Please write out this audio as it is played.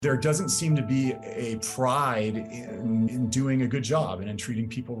There doesn't seem to be a pride in doing a good job and in treating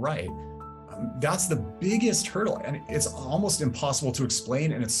people right. That's the biggest hurdle. And it's almost impossible to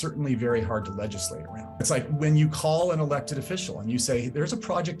explain. And it's certainly very hard to legislate around. It's like when you call an elected official and you say, there's a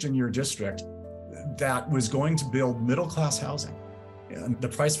project in your district that was going to build middle-class housing. And the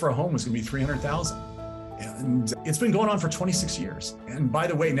price for a home was going to be $300,000. And it's been going on for 26 years. And by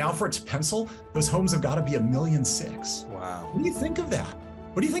the way, now for it to pencil, those homes have got to be $1.6 million. Wow. What do you think of that?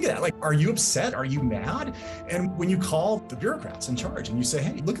 What do you think of that? Like, are you upset? Are you mad? And when you call the bureaucrats in charge and you say,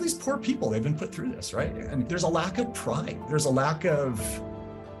 hey, look at these poor people, they've been put through this, right? And there's a lack of pride. There's a lack of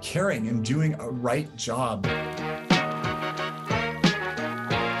caring and doing a right job.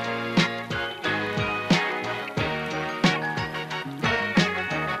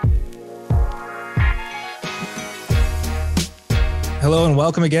 Hello and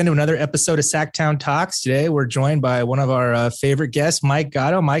welcome again to another episode of Sacktown Talks. Today we're joined by one of our favorite guests, Mike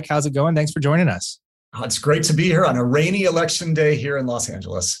Gatto. Mike, how's it going? Thanks for joining us. It's great to be here on a rainy election day here in Los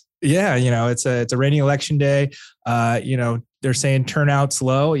Angeles. Yeah, it's a rainy election day. They're saying turnout's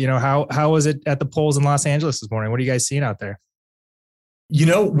low. How was it at the polls in Los Angeles this morning? What are you guys seeing out there?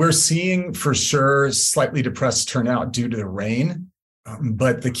 We're seeing for sure slightly depressed turnout due to the rain.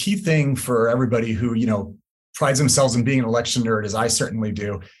 But the key thing for everybody who, prides themselves in being an election nerd, as I certainly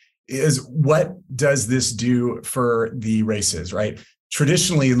do, is what does this do for the races, right?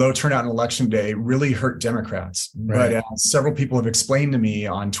 Traditionally, low turnout on election day really hurt Democrats. Right. But as several people have explained to me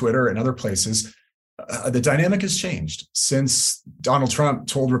on Twitter and other places, the dynamic has changed since Donald Trump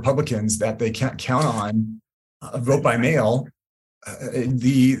told Republicans that they can't count on a vote by mail.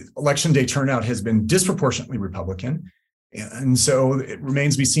 The election day turnout has been disproportionately Republican. And so it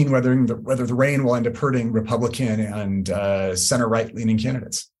remains to be seen whether the rain will end up hurting Republican and center-right leaning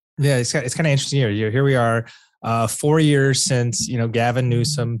candidates. Yeah, it's kind of interesting here. Here we are, 4 years since Gavin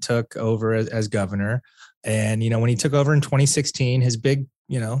Newsom took over as governor, and when he took over in 2016, his big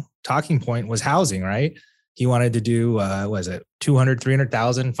talking point was housing. Right? He wanted to do 200,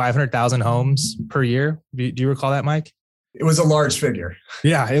 300,000, 500,000 homes per year. Do you recall that, Mike? It was a large figure.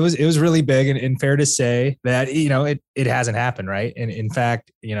 Yeah, it was really big, and fair to say that it hasn't happened, right? And in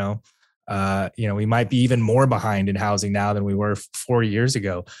fact, we might be even more behind in housing now than we were 4 years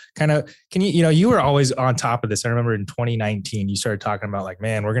ago. Can you were always on top of this. I remember in 2019 you started talking about like,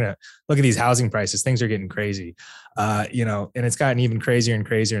 man, we're gonna look at these housing prices. Things are getting crazy, and it's gotten even crazier and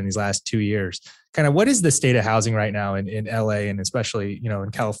crazier in these last 2 years. Kind of what is the state of housing right now in LA and especially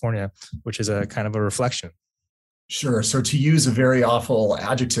in California, which is a kind of a reflection. Sure. So to use a very awful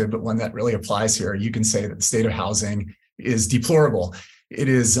adjective, but one that really applies here, you can say that the state of housing is deplorable. It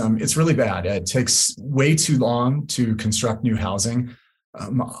is, it's really bad. It takes way too long to construct new housing.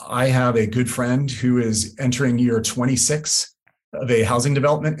 I have a good friend who is entering year 26 of a housing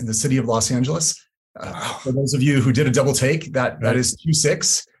development in the city of Los Angeles. For those of you who did a double take, that is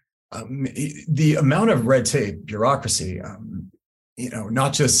 26. The amount of red tape, bureaucracy,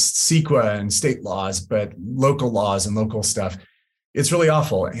 not just CEQA and state laws, but local laws and local stuff. It's really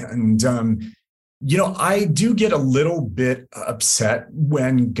awful. And, I do get a little bit upset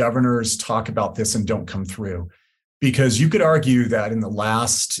when governors talk about this and don't come through, because you could argue that in the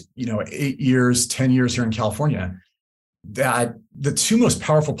last, 8 years, 10 years here in California, that the two most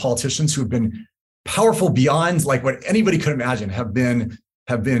powerful politicians who have been powerful beyond like what anybody could imagine have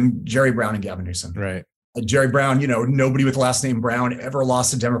been Jerry Brown and Gavin Newsom. Right. Jerry Brown, nobody with the last name Brown ever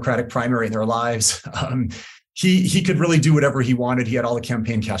lost a Democratic primary in their lives. He could really do whatever he wanted. He had all the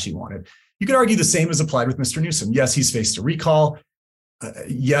campaign cash he wanted. You could argue the same is applied with Mr. Newsom. Yes, he's faced a recall.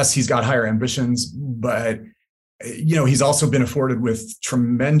 Yes, he's got higher ambitions, but he's also been afforded with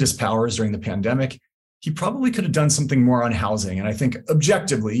tremendous powers during the pandemic. He probably could have done something more on housing. And I think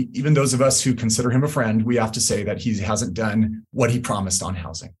objectively, even those of us who consider him a friend, we have to say that he hasn't done what he promised on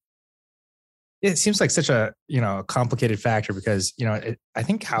housing. It seems like such a complicated factor because I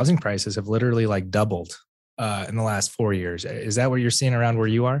think housing prices have literally like doubled in the last 4 years. Is that what you're seeing around where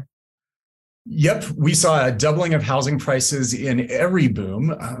you are? Yep, we saw a doubling of housing prices in every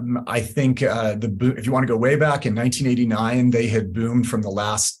boom. I think the boom, if you want to go way back in 1989, they had boomed from the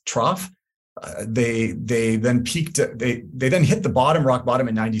last trough. They then peaked. They then hit the rock bottom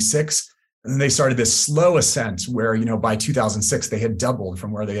in 96. And then they started this slow ascent where, by 2006, they had doubled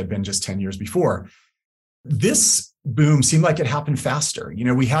from where they had been just 10 years before. This boom seemed like it happened faster.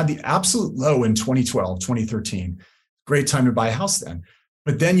 We had the absolute low in 2012, 2013. Great time to buy a house then.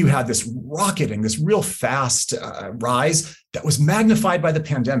 But then you had this rocketing, this real fast rise that was magnified by the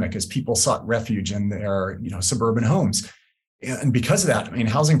pandemic as people sought refuge in their, suburban homes. And because of that, I mean,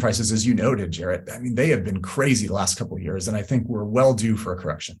 housing prices, as you noted, Jarrett, I mean, they have been crazy the last couple of years. And I think we're well due for a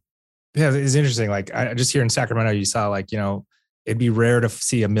correction. Yeah, it's interesting. Like I just here in Sacramento, you saw like, it'd be rare to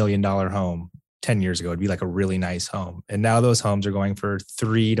see $1 million home 10 years ago. It'd be like a really nice home. And now those homes are going for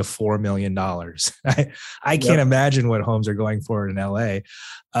 $3 to $4 million. I can't imagine what homes are going for in LA.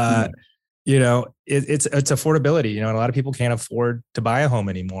 It's affordability, and a lot of people can't afford to buy a home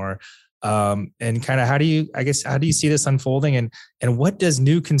anymore. And kind of how do you see this unfolding, and what does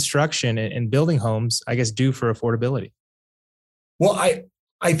new construction and building homes, I guess, do for affordability? Well,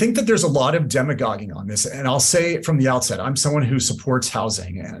 I think that there's a lot of demagoguing on this. And I'll say from the outset, I'm someone who supports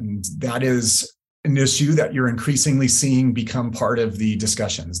housing. And that is an issue that you're increasingly seeing become part of the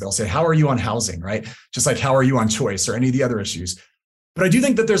discussions. They'll say, how are you on housing, right? Just like, how are you on choice or any of the other issues? But I do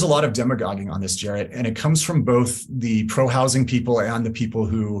think that there's a lot of demagoguing on this, Jarrett. And it comes from both the pro-housing people and the people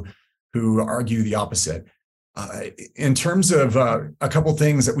who argue the opposite. In terms of a couple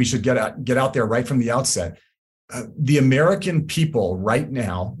things that we should get out there right from the outset, the American people right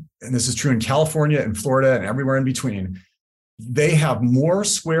now, and this is true in California and Florida and everywhere in between, they have more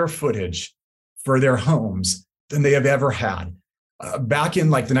square footage for their homes than they have ever had. Back in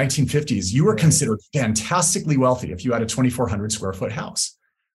like the 1950s, you were considered fantastically wealthy if you had a 2,400 square foot house,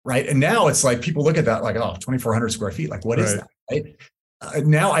 right? And now it's like people look at that like, oh, 2,400 square feet, like what is that, right?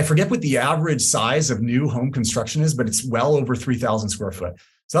 Now I forget what the average size of new home construction is, but it's well over 3,000 square foot.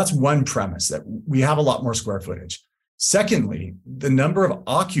 So that's one premise, that we have a lot more square footage. Secondly, the number of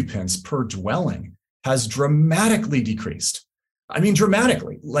occupants per dwelling has dramatically decreased. I mean,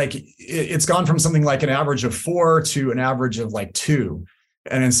 dramatically. Like it's gone from something like an average of 4 to an average of like 2,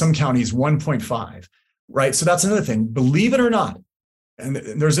 and in some counties 1.5, right? So that's another thing. Believe it or not, and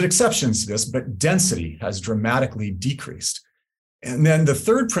there's exceptions to this, but density has dramatically decreased. And then the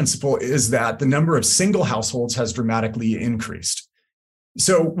third principle is that the number of single households has dramatically increased.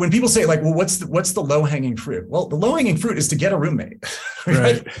 So when people say like, well, what's the low hanging fruit? Well, the low hanging fruit is to get a roommate,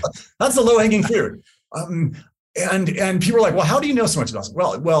 right? That's the low hanging fruit. And people are like, well, how do you know so much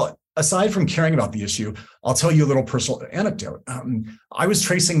about it? Well, aside from caring about the issue, I'll tell you a little personal anecdote. I was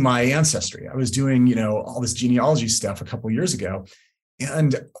tracing my ancestry. I was doing, all this genealogy stuff a couple of years ago.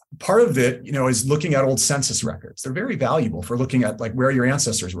 And part of it, is looking at old census records. They're very valuable for looking at like where your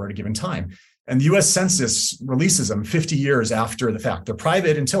ancestors were at a given time. And the US Census releases them 50 years after the fact. They're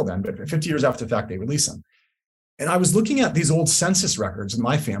private until then, but 50 years after the fact, they release them. And I was looking at these old census records in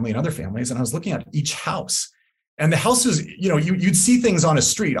my family and other families, and I was looking at each house. And the houses, you'd see things on a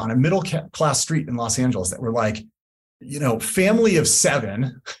street, on a middle class street in Los Angeles that were like, family of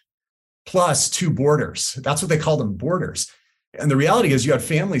 7 plus 2 boarders. That's what they call them, boarders. And the reality is you had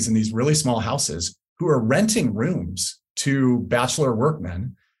families in these really small houses who are renting rooms to bachelor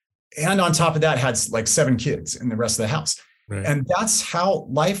workmen. And on top of that, had like 7 kids in the rest of the house. Right. And that's how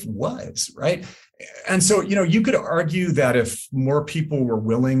life was, right? And so, you could argue that if more people were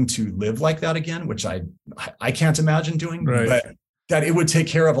willing to live like that again, which I can't imagine doing, but that it would take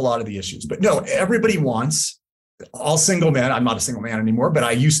care of a lot of the issues. But no, everybody wants, all single men, I'm not a single man anymore, but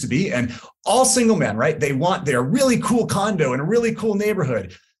I used to be, and all single men, right? They want their really cool condo in a really cool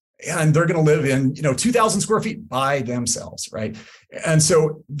neighborhood. And they're going to live in, 2,000 square feet by themselves, right? And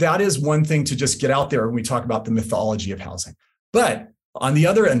so that is one thing to just get out there when we talk about the mythology of housing. But on the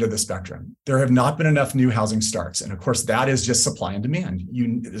other end of the spectrum, there have not been enough new housing starts. And of course, that is just supply and demand.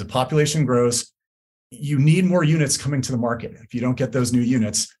 As the population grows, you need more units coming to the market. If you don't get those new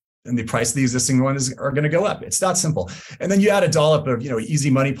units, then the price of the existing ones are going to go up. It's that simple. And then you add a dollop of, easy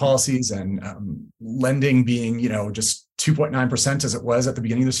money policies and lending being, just 2.9% as it was at the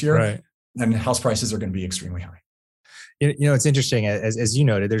beginning of this year. Right. And house prices are going to be extremely high. It's interesting, as you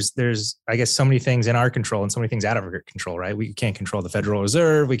noted, there's, I guess, so many things in our control and so many things out of our control, right? We can't control the Federal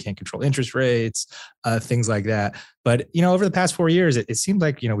Reserve. We can't control interest rates, things like that. But, over the past 4 years, it seemed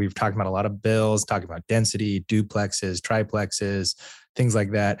like, we've talked about a lot of bills, talking about density, duplexes, triplexes, things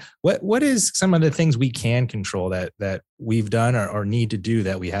like that. What is some of the things we can control that we've done or need to do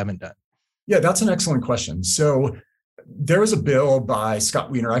that we haven't done? Yeah, that's an excellent question. So there was a bill by Scott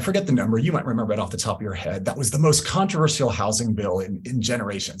Wiener. I forget the number. You might remember it off the top of your head. That was the most controversial housing bill in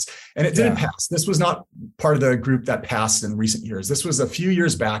generations. And it didn't pass. This was not part of the group that passed in recent years. This was a few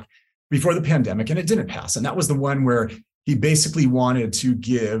years back before the pandemic, and it didn't pass. And that was the one where he basically wanted to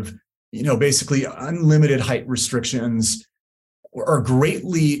give, basically unlimited height restrictions or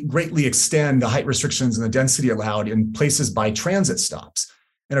greatly extend the height restrictions and the density allowed in places by transit stops.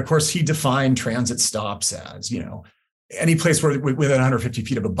 And of course, he defined transit stops as, any place where within 150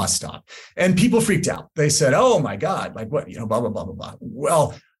 feet of a bus stop. And people freaked out. They said, oh my God, like what, blah, blah, blah, blah, blah.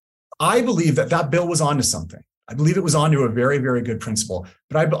 Well, I believe that bill was onto something. I believe it was onto a very, very good principle,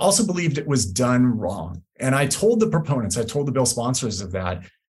 but I also believed it was done wrong. And I told the proponents, I told the bill sponsors of that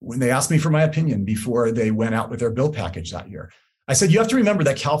when they asked me for my opinion before they went out with their bill package that year. I said, you have to remember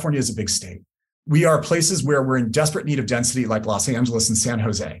that California is a big state. We are places where we're in desperate need of density, like Los Angeles and San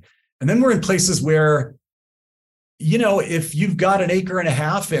Jose. And then we're in places where, you know, if you've got an acre and a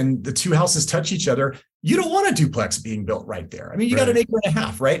half and the two houses touch each other, you don't want a duplex being built right there. I mean, you got an acre and a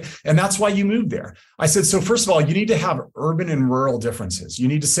half, right? And that's why you moved there. I said, so first of all, you need to have urban and rural differences. You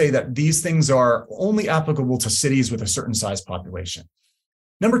need to say that these things are only applicable to cities with a certain size population.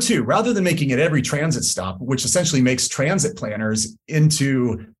 Number two, rather than making it every transit stop, which essentially makes transit planners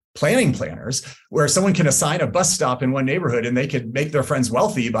into planning planners, where someone can assign a bus stop in one neighborhood and they could make their friends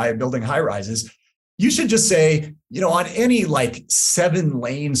wealthy by building high rises, you should just say, you know, on any like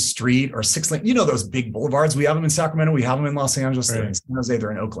 7-lane street or 6-lane, you know, those big boulevards, we have them in Sacramento, we have them in Los Angeles, they're in San Jose,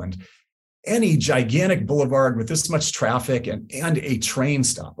 they're in Oakland. Any gigantic boulevard with this much traffic and a train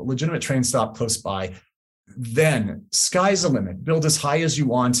stop, a legitimate train stop close by, then sky's the limit. Build as high as you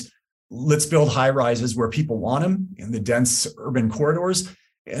want. Let's build high rises where people want them in the dense urban corridors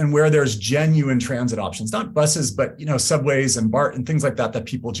and where there's genuine transit options, not buses, but, you know, subways and BART and things like that, that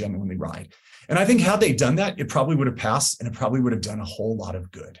people genuinely ride. And I think had they done that, it probably would have passed and it probably would have done a whole lot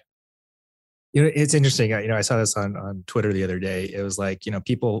of good. You know, it's interesting. You know, I saw this on Twitter the other day. It was like, you know,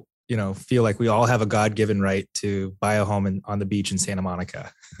 people, you know, feel like we all have a God-given right to buy a home on the beach in Santa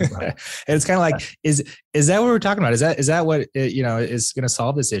Monica. Right. And it's kind of like, is that what we're talking about? Is that what, you know, is going to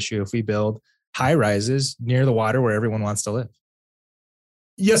solve this issue if we build high rises near the water where everyone wants to live?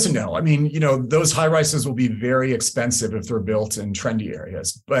 Yes and no. I mean, you know, those high rises will be very expensive if they're built in trendy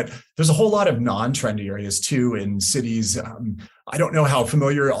areas, but there's a whole lot of non-trendy areas too in cities. I don't know how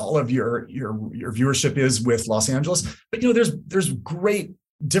familiar all of your viewership is with Los Angeles, but you know, there's great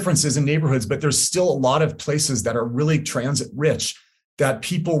differences in neighborhoods, but there's still a lot of places that are really transit rich that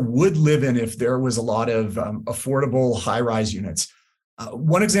people would live in if there was a lot of affordable high-rise units.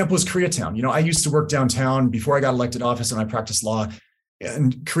 One example is Koreatown. You know, I used to work downtown before I got elected office and I practiced law.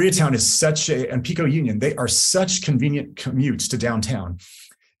 And Koreatown is and Pico Union, they are such convenient commutes to downtown.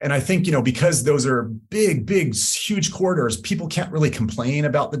 And I think, you know, because those are big, huge corridors, people can't really complain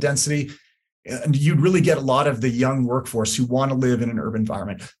about the density. And you'd really get a lot of the young workforce who want to live in an urban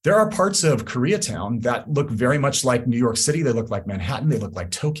environment. There are parts of Koreatown that look very much like New York City. They look like Manhattan. They look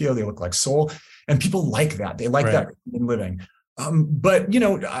like Tokyo. They look like Seoul. And people like that. They like that urban living. But, you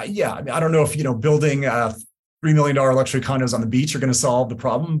know, yeah, I don't know if, you know, building $3 million luxury condos on the beach are going to solve the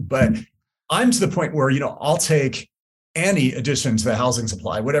problem. But I'm to the point where, you know, I'll take any addition to the housing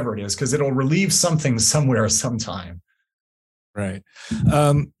supply, whatever it is, because it'll relieve something somewhere sometime. Right.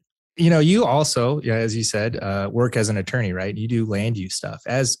 You know, you also, yeah, as you said, work as an attorney, right? You do land use stuff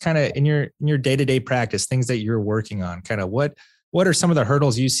as kind of in your day-to-day practice, things that you're working on. Kind of what are some of the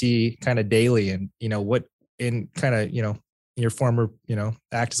hurdles you see kind of daily, and you know what in kind of, you know, your former, you know,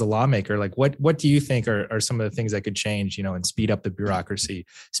 act as a lawmaker, like what do you think are some of the things that could change, you know, and speed up the bureaucracy,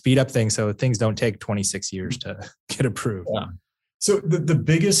 speed up things so things don't take 26 years to get approved? Yeah. So the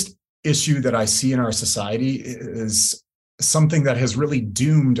biggest issue that I see in our society is something that has really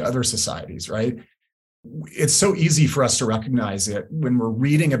doomed other societies, right? It's so easy for us to recognize it when we're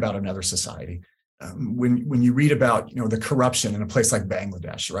reading about another society. When you read about, you know, the corruption in a place like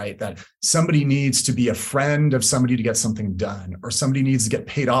Bangladesh, right? That somebody needs to be a friend of somebody to get something done, or somebody needs to get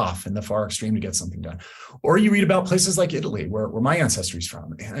paid off in the far extreme to get something done. Or you read about places like Italy, where my ancestry is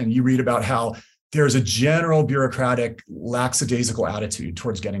from, and you read about how there's a general bureaucratic, lackadaisical attitude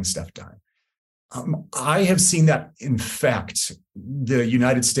towards getting stuff done. I have seen that infect the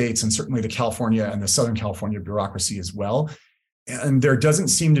United States and certainly the California and the Southern California bureaucracy as well. And there doesn't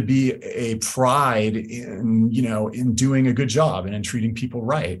seem to be a pride in, you know, in doing a good job and in treating people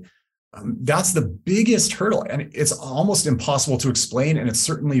right. That's the biggest hurdle. And it's almost impossible to explain. And it's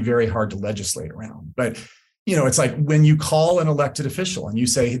certainly very hard to legislate around. But, you know, it's like when you call an elected official and you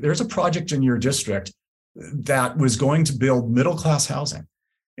say, there's a project in your district that was going to build middle-class housing,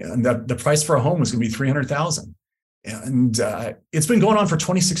 and the price for a home was going to be $300,000. And it's been going on for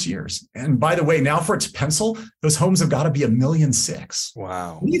 26 years. And by the way, now for it to pencil, those homes have got to be $1.6 million.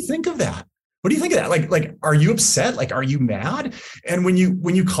 Wow. What do you think of that? What do you think of that? Like, are you upset? Like, are you mad? And when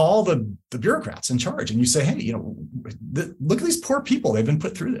you call the bureaucrats in charge and you say, hey, you know, look at these poor people, they've been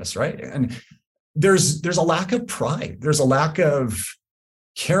put through this, right? And there's a lack of pride. There's a lack of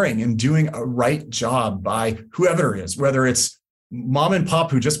caring and doing a right job by whoever it is, whether it's mom and pop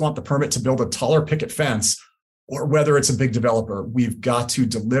who just want the permit to build a taller picket fence, or whether it's a big developer. We've got to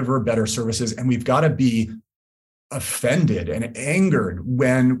deliver better services, and we've got to be offended and angered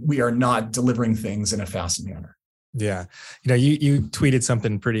when we are not delivering things in a fast manner. Yeah. You tweeted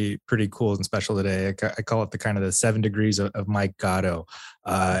something pretty cool and special today. I call it the kind of the 7 degrees of Mike Gatto,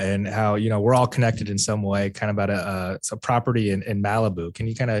 and how, we're all connected in some way, kind of about a property in Malibu. Can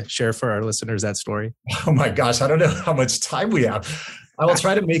you kind of share for our listeners that story? Oh my gosh, I don't know how much time we have. I will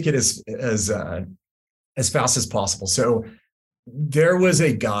try to make it as fast as possible. So there was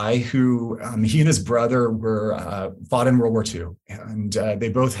a guy who he and his brother were fought in World War II, and they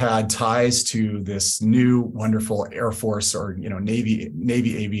both had ties to this new wonderful Air Force or Navy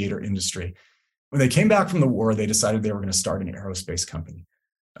aviator industry. When they came back from the war, they decided they were going to start an aerospace company.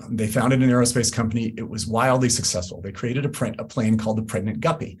 They founded an aerospace company. It was wildly successful. They created a plane called the Pregnant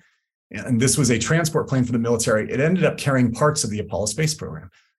Guppy, and this was a transport plane for the military. It ended up carrying parts of the Apollo space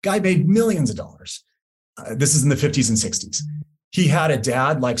program. Guy made millions of dollars. This is in the 50s and 60s. He had a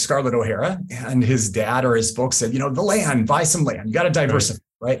dad like Scarlett O'Hara, and his dad or his folks said, the land, buy some land. You got to diversify,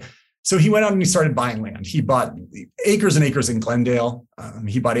 right? So he went out and he started buying land. He bought acres and acres in Glendale.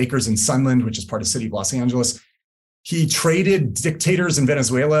 He bought acres in Sunland, which is part of the city of Los Angeles. He traded dictators in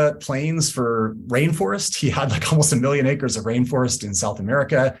Venezuela plains for rainforest. He had like almost 1 million acres of rainforest in South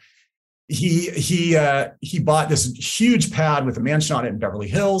America. He bought this huge pad with a mansion on it in Beverly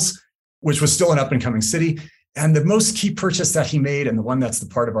Hills, which was still an up and coming city. And the most key purchase that he made, and the one that's the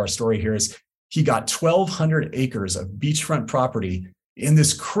part of our story here, is he got 1,200 acres of beachfront property in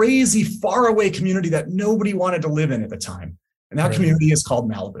this crazy faraway community that nobody wanted to live in at the time. And that community is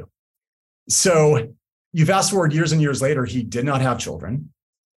called Malibu. So you fast forward years and years later, he did not have children.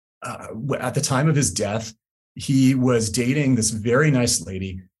 At the time of his death, he was dating this very nice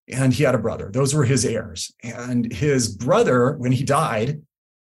lady, and he had a brother. Those were his heirs. And his brother, when he died,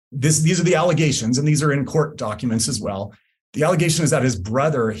 these are the allegations, and these are in court documents as well. The allegation is that his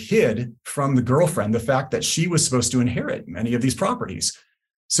brother hid from the girlfriend the fact that she was supposed to inherit many of these properties.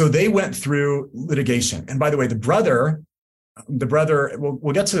 So they went through litigation. And by the way, the brother,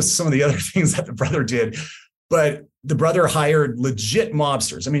 we'll get to some of the other things that the brother did, but the brother hired legit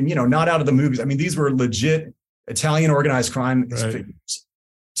mobsters. I mean, not out of the movies. I mean, these were legit Italian organized crime figures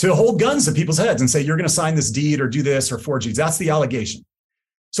to hold guns to people's heads and say, you're going to sign this deed or do this or forge deeds. That's the allegation.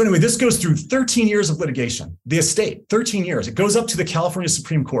 So anyway, this goes through 13 years of litigation, the estate, 13 years. It goes up to the California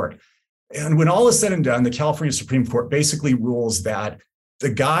Supreme Court. And when all is said and done, the California Supreme Court basically rules that the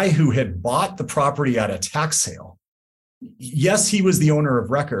guy who had bought the property at a tax sale, yes, he was the owner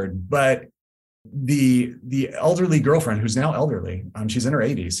of record, but the elderly girlfriend, who's now elderly, she's in her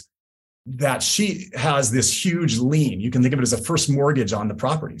 80s, that she has this huge lien. You can think of it as a first mortgage on the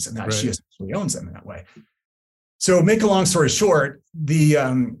properties, and that she essentially owns them in that way. So make a long story short,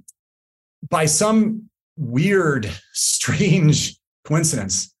 by some weird, strange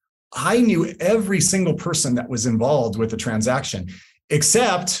coincidence, I knew every single person that was involved with the transaction,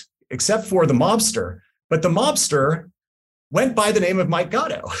 except for the mobster. But the mobster went by the name of Mike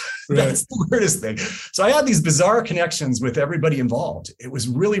Gatto. That's the weirdest thing. So I had these bizarre connections with everybody involved. It was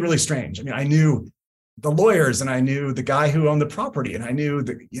really, really strange. I mean, I knew the lawyers, and I knew the guy who owned the property, and I knew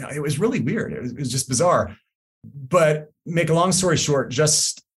that, it was really weird. It was just bizarre. But make a long story short,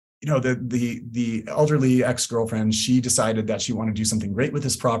 just, the elderly ex-girlfriend, she decided that she wanted to do something great with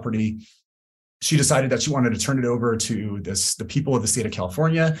this property. She decided that she wanted to turn it over to the people of the state of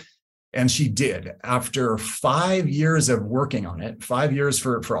California. And she did. After 5 years of working on it, 5 years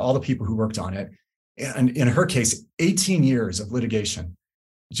for all the people who worked on it, and in her case, 18 years of litigation.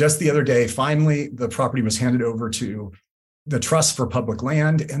 Just the other day, finally, the property was handed over to the Trust for Public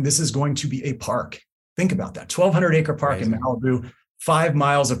Land, and this is going to be a park. Think about that. 1,200 acre park in Malibu, 5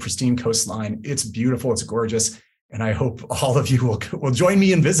 miles of pristine coastline. It's beautiful. It's gorgeous. And I hope all of you will join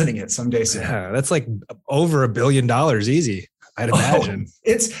me in visiting it someday soon. Yeah, that's like over $1 billion easy, I'd imagine.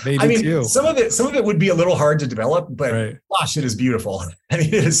 Some of it would be a little hard to develop, but gosh, it is beautiful. I mean,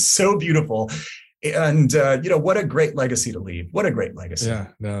 it is so beautiful. And, what a great legacy to leave. What a great legacy. Yeah,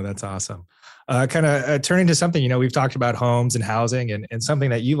 no, that's awesome. Turning to something, we've talked about homes and housing, and something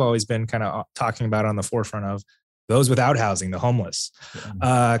that you've always been kind of talking about on the forefront of those without housing, the homeless.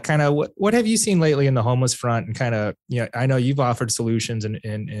 What have you seen lately in the homeless front? And I know you've offered solutions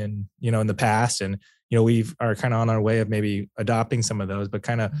in the past, and we are kind of on our way of maybe adopting some of those, but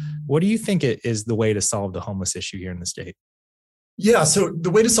what do you think is the way to solve the homeless issue here in the state? Yeah. So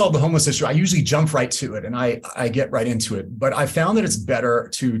the way to solve the homeless issue, I usually jump right to it and I get right into it, but I found that it's better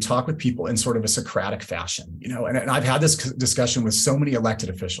to talk with people in sort of a Socratic fashion, and I've had this discussion with so many elected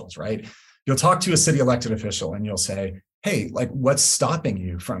officials, right? You'll talk to a city elected official and you'll say, hey, like, what's stopping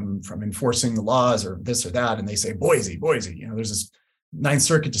you from enforcing the laws or this or that? And they say, Boise, there's this Ninth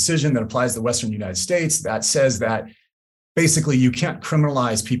Circuit decision that applies to the Western United States that says that Basically, you can't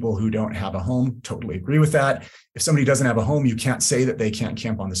criminalize people who don't have a home. Totally agree with that. If somebody doesn't have a home, you can't say that they can't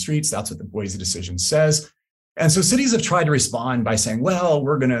camp on the streets. That's what the Boise decision says. And so cities have tried to respond by saying, well,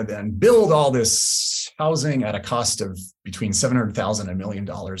 we're going to then build all this housing at a cost of between $700,000 and $1 million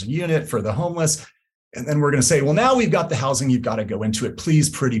a unit for the homeless. And then we're going to say, well, now we've got the housing, you've got to go into it. Please,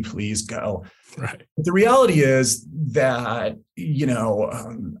 pretty please go. Right. But the reality is that,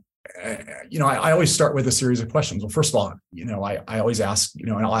 I always start with a series of questions. Well, first of all, I always ask,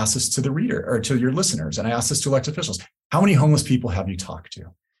 and I'll ask this to the reader or to your listeners, and I ask this to elected officials. How many homeless people have you talked to?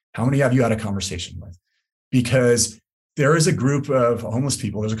 How many have you had a conversation with? Because there is a group of homeless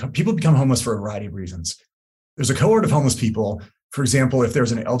people. People become homeless for a variety of reasons. There's a cohort of homeless people. For example, if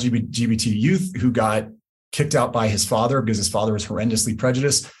there's an LGBT youth who got kicked out by his father because his father was horrendously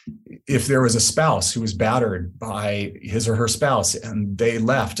prejudiced, if there was a spouse who was battered by his or her spouse and they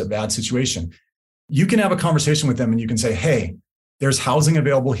left a bad situation, you can have a conversation with them and you can say, hey, there's housing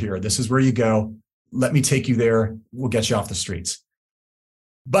available here. This is where you go. Let me take you there. We'll get you off the streets.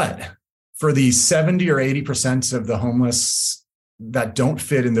 But for the 70 or 80% of the homeless that don't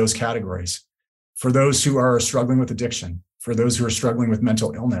fit in those categories, for those who are struggling with addiction, for those who are struggling with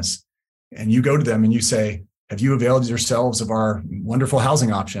mental illness, and you go to them and you say, have you availed yourselves of our wonderful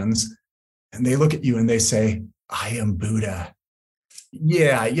housing options? And they look at you and they say, I am Buddha.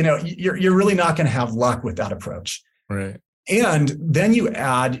 Yeah, you're really not going to have luck with that approach. Right. And then you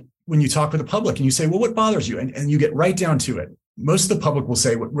add, when you talk with the public and you say, well, what bothers you? And you get right down to it. Most of the public will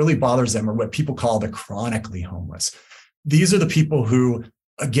say what really bothers them are what people call the chronically homeless. These are the people who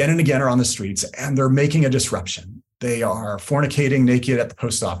again and again are on the streets and they're making a disruption. They are fornicating naked at the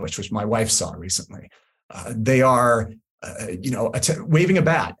post office, which my wife saw recently. They are, waving a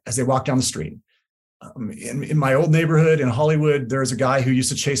bat as they walk down the street. In my old neighborhood in Hollywood, there's a guy who used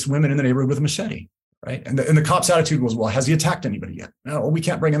to chase women in the neighborhood with a machete, right? And the cop's attitude was, well, has he attacked anybody yet? No, we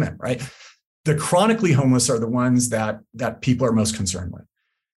can't bring him in, right? The chronically homeless are the ones that people are most concerned with.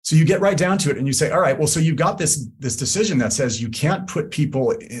 So you get right down to it and you say, all right, well, so you've got this decision that says you can't put people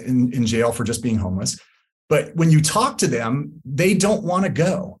in jail for just being homeless. But when you talk to them, they don't want to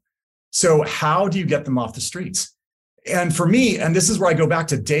go. So how do you get them off the streets? And for me, and this is where I go back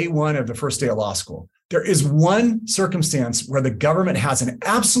to day one of the first day of law school, there is one circumstance where the government has an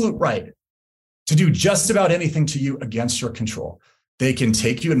absolute right to do just about anything to you against your control. They can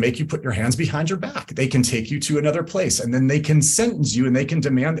take you and make you put your hands behind your back. They can take you to another place and then they can sentence you and they can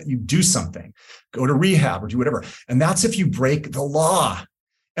demand that you do something, go to rehab or do whatever. And that's if you break the law.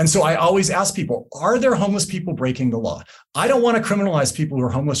 And so I always ask people, are there homeless people breaking the law? I don't want to criminalize people who are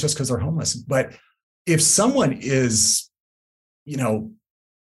homeless just because they're homeless. But if someone is,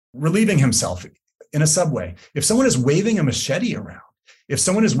 relieving himself in a subway, if someone is waving a machete around, if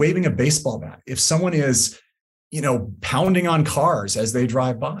someone is waving a baseball bat, if someone is, pounding on cars as they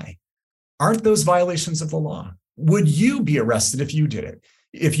drive by, aren't those violations of the law? Would you be arrested if you did it?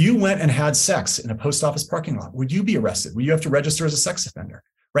 If you went and had sex in a post office parking lot, would you be arrested? Would you have to register as a sex offender?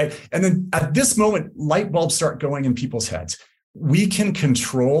 Right. And then at this moment, light bulbs start going in people's heads. We can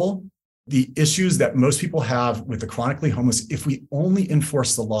control the issues that most people have with the chronically homeless if we only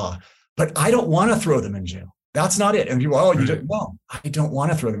enforce the law. But I don't want to throw them in jail. That's not it. And people, no, I don't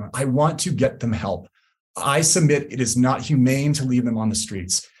want to throw them in. I want to get them help. I submit it is not humane to leave them on the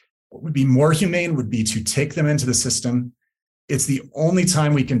streets. What would be more humane would be to take them into the system. It's the only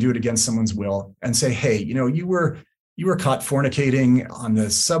time we can do it against someone's will and say, hey, you were caught fornicating on the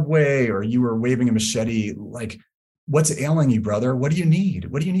subway or you were waving a machete. Like, what's ailing you, brother? What do you need?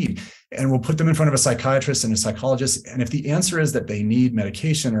 What do you need? And we'll put them in front of a psychiatrist and a psychologist. And if the answer is that they need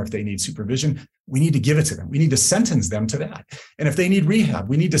medication or if they need supervision, we need to give it to them. We need to sentence them to that. And if they need rehab,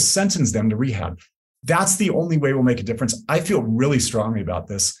 we need to sentence them to rehab. That's the only way we'll make a difference. I feel really strongly about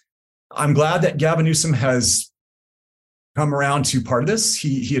this. I'm glad that Gavin Newsom has come around to part of this.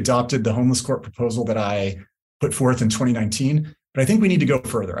 He adopted the homeless court proposal that I put forth in 2019, but I think we need to go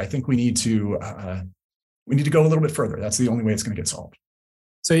further. I think we need to go a little bit further. That's the only way it's going to get solved.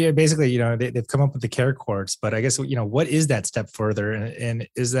 So yeah, basically, they've come up with the care courts, but I guess, what is that step further? And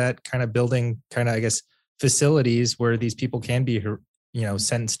is that kind of building facilities where these people can be,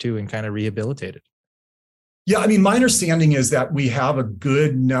 sentenced to and kind of rehabilitated? Yeah, I mean, my understanding is that we have a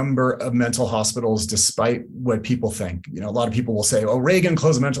good number of mental hospitals, despite what people think. A lot of people will say, "Oh, Reagan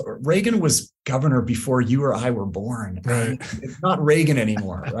closed a mental." Reagan was governor before you or I were born. Right. It's not Reagan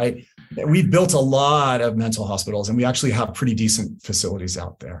anymore, right? We built a lot of mental hospitals, and we actually have pretty decent facilities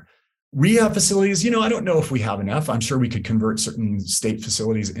out there. Rehab facilities, I don't know if we have enough. I'm sure we could convert certain state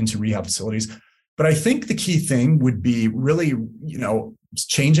facilities into rehab facilities. But I think the key thing would be really,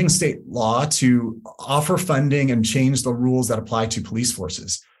 changing state law to offer funding and change the rules that apply to police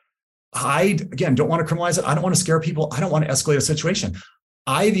forces. I, again, don't want to criminalize it. I don't want to scare people. I don't want to escalate a situation.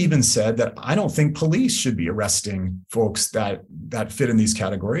 I've even said that I don't think police should be arresting folks that fit in these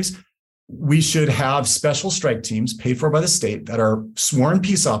categories. We should have special strike teams paid for by the state that are sworn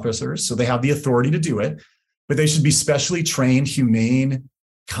peace officers, so they have the authority to do it, but they should be specially trained, humane,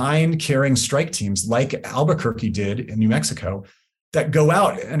 kind, caring strike teams like Albuquerque did in New Mexico that go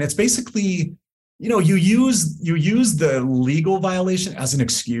out. And it's basically, you use the legal violation as an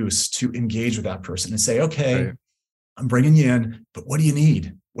excuse to engage with that person and say, okay, right, I'm bringing you in, but what do you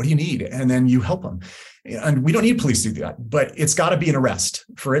need? What do you need? And then you help them. And we don't need police to do that, but it's got to be an arrest.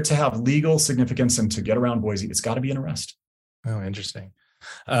 For it to have legal significance and to get around Boise, it's got to be an arrest. Oh, interesting.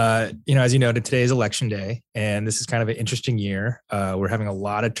 As you noted, today is election day, and this is kind of an interesting year. We're having a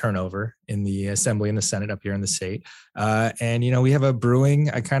lot of turnover in the Assembly and the Senate up here in the state. And we have a brewing,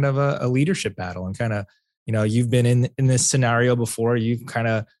 a leadership battle, and you've been in this scenario before. You've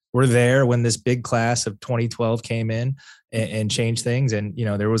were there when this big class of 2012 came in and changed things. And,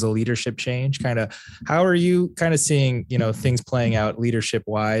 there was a leadership change. How are you seeing, things playing out leadership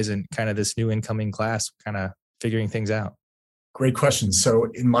wise and this new incoming class figuring things out? Great question. So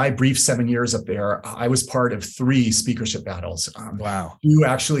in my brief 7 years up there, I was part of 3 speakership battles. Wow. 2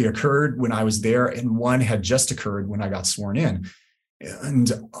 actually occurred when I was there, and 1 had just occurred when I got sworn in. And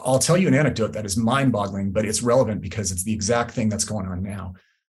I'll tell you an anecdote that is mind-boggling, but it's relevant because it's the exact thing that's going on now.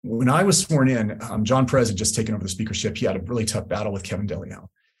 When I was sworn in, John Perez had just taken over the speakership. He had a really tough battle with Kevin DeLeon.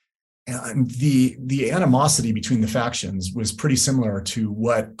 And the animosity between the factions was pretty similar to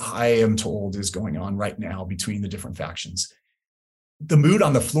what I am told is going on right now between the different factions. The mood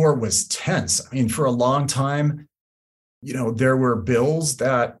on the floor was tense. I mean, for a long time, there were bills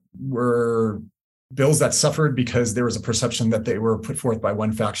that suffered because there was a perception that they were put forth by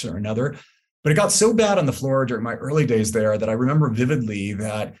one faction or another. But it got so bad on the floor during my early days there that I remember vividly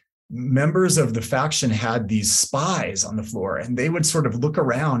that members of the faction had these spies on the floor, and they would sort of look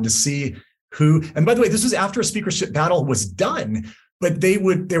around to see who, and by the way, this was after a speakership battle was done, but they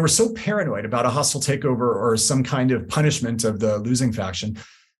were so paranoid about a hostile takeover or some kind of punishment of the losing faction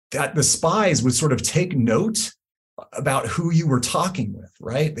that the spies would sort of take note about who you were talking with,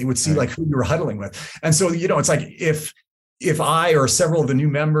 right? They would see like who you were huddling with. And so, it's like if I or several of the new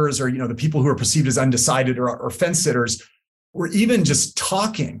members or, the people who are perceived as undecided or fence sitters were even just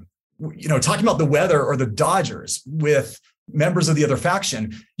talking about the weather or the Dodgers with members of the other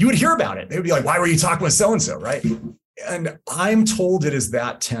faction, you would hear about it. They would be like, why were you talking with so-and-so, right? And I'm told it is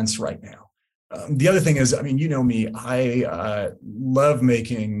that tense right now. The other thing is, you know me, I love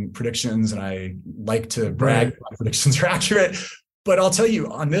making predictions and I like to brag my predictions are accurate. But I'll tell you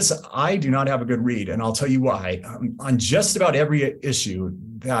on this, I do not have a good read. And I'll tell you why. On just about every issue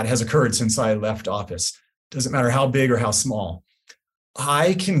that has occurred since I left office, doesn't matter how big or how small,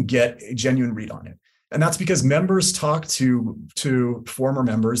 I can get a genuine read on it. And that's because members talk to former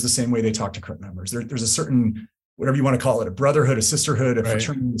members the same way they talk to current members. There's a certain, whatever you want to call it, a brotherhood, a sisterhood, a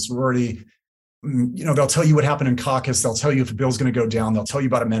fraternity, a sorority. They'll tell you what happened in caucus. They'll tell you if a bill's going to go down. They'll tell you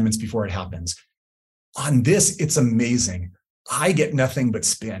about amendments before it happens. On this, it's amazing. I get nothing but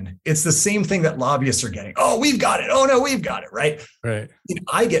spin. It's the same thing that lobbyists are getting. Oh, we've got it. Oh, no, we've got it. Right.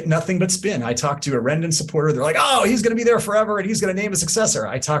 I get nothing but spin. I talk to a Rendon supporter. They're like, oh, he's going to be there forever and he's going to name a successor.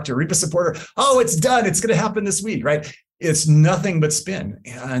 I talk to a REPA supporter. Oh, it's done. It's going to happen this week. Right. It's nothing but spin.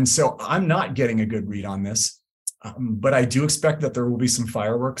 And so I'm not getting a good read on this. But I do expect that there will be some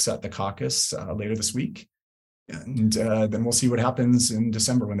fireworks at the caucus later this week. And then we'll see what happens in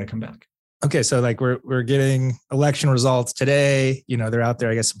December when they come back. Okay, so we're getting election results today. They're out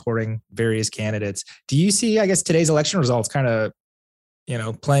there, I guess, supporting various candidates. Do you see, I guess, today's election results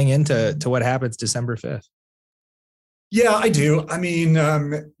playing into what happens December 5th? Yeah, I do.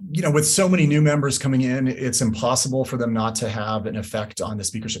 With so many new members coming in, it's impossible for them not to have an effect on the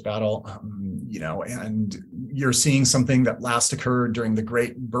speakership battle. And you're seeing something that last occurred during the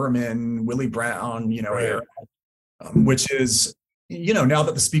great Berman, Willie Brown, era, which is, now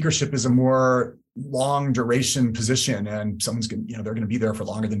that the speakership is a more long duration position and someone's going to, they're going to be there for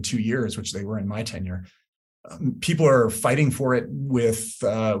longer than 2 years, which they were in my tenure. People are fighting for it with,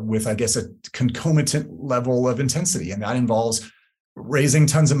 I guess, a concomitant level of intensity. And that involves raising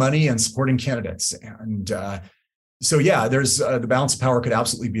tons of money and supporting candidates. And there's the balance of power could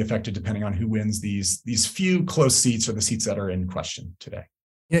absolutely be affected depending on who wins these few close seats or the seats that are in question today.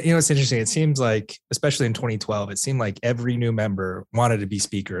 It's interesting. It seems like, especially in 2012, it seemed like every new member wanted to be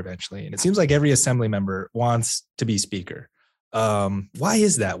speaker eventually. And it seems like every assembly member wants to be speaker. Why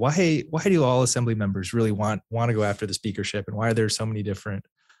is that? Why do all assembly members really want to go after the speakership, and why are there so many different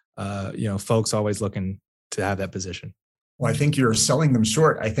folks always looking to have that position? Well, I think you're selling them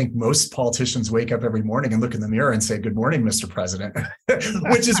short. I think most politicians wake up every morning and look in the mirror and say, "Good morning, Mr. President,"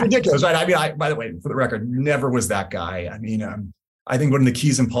 which is ridiculous, right? I mean, by the way, for the record, never was that guy. I mean, I think one of the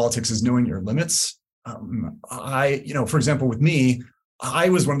keys in politics is knowing your limits. For example, with me, I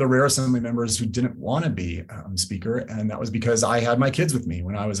was one of the rare assembly members who didn't want to be speaker. And that was because I had my kids with me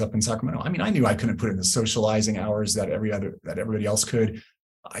when I was up in Sacramento. I mean, I knew I couldn't put in the socializing hours that everybody else could.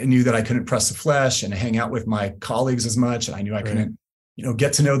 I knew that I couldn't press the flesh and hang out with my colleagues as much. And I knew I couldn't,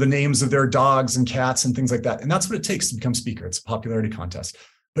 get to know the names of their dogs and cats and things like that. And that's what it takes to become speaker. It's a popularity contest.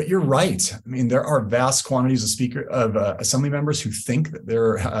 But you're right. I mean, there are vast quantities of assembly members who think that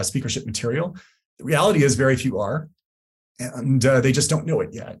they're speakership material. The reality is very few are. And they just don't know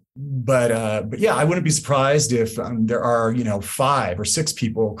it yet. But yeah, I wouldn't be surprised if there are 5 or 6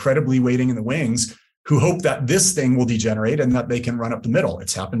 people credibly waiting in the wings who hope that this thing will degenerate and that they can run up the middle.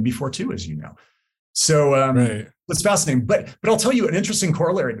 It's happened before too, as you know. So It's fascinating. But I'll tell you an interesting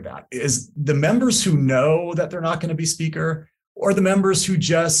corollary to that is the members who know that they're not going to be speaker, or the members who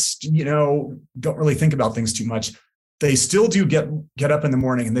just don't really think about things too much. They still do get up in the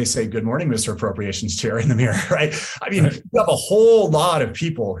morning and they say, "Good morning, Mr. Appropriations Chair," in the mirror, right? I mean, you have a whole lot of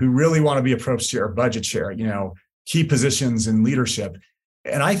people who really want to be approach chair, budget chair, key positions in leadership.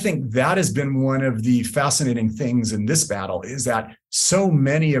 And I think that has been one of the fascinating things in this battle is that so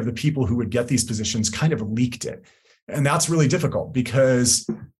many of the people who would get these positions kind of leaked it. And that's really difficult because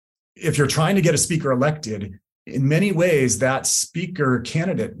if you're trying to get a speaker elected, in many ways, that speaker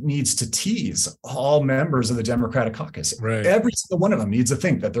candidate needs to tease all members of the Democratic caucus. Right. Every single one of them needs to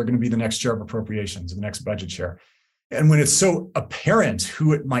think that they're going to be the next chair of appropriations, the next budget chair. And when it's so apparent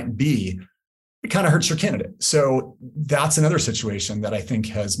who it might be, it kind of hurts your candidate. So that's another situation that I think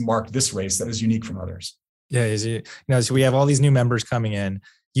has marked this race that is unique from others. Yeah, so we have all these new members coming in.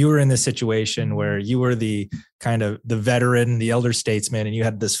 You were in this situation where you were the kind of the veteran, the elder statesman, and you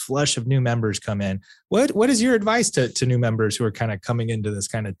had this flush of new members come in. What is your advice to new members who are kind of coming into this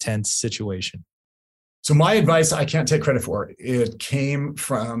kind of tense situation? So my advice, I can't take credit for it. It came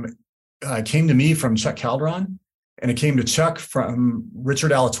to me from Chuck Calderon, and it came to Chuck from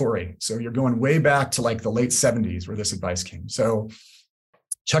Richard Alatorre. So you're going way back to like the late 70s where this advice came. So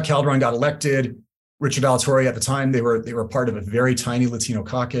Chuck Calderon got elected. Richard Alatorre at the time, they were part of a very tiny Latino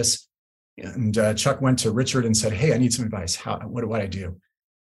caucus. And Chuck went to Richard and said, "Hey, I need some advice. What do I do?"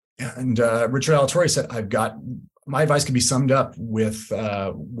 And Richard Alatorre said, my advice could be summed up with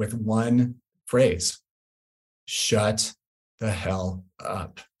one phrase: shut the hell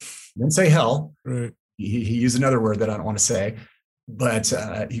up. He didn't say hell. Right. He used another word that I don't want to say, but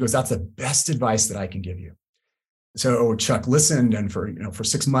he goes, "That's the best advice that I can give you." So Chuck listened, and for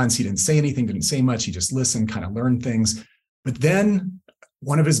 6 months, he didn't say anything, didn't say much. He just listened, kind of learned things. But then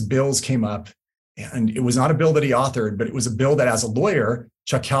one of his bills came up, and it was not a bill that he authored, but it was a bill that, as a lawyer,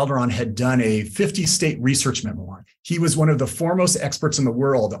 Chuck Calderon had done a 50-state research memo on. He was one of the foremost experts in the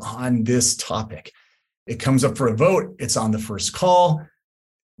world on this topic. It comes up for a vote. It's on the first call.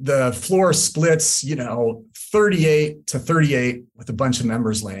 The floor splits, 38 to 38 with a bunch of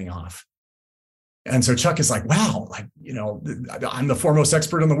members laying off. And so Chuck is like, wow, I'm the foremost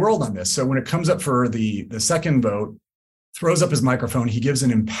expert in the world on this. So when it comes up for the second vote, throws up his microphone, he gives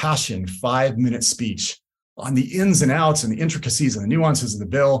an impassioned 5-minute speech on the ins and outs and the intricacies and the nuances of the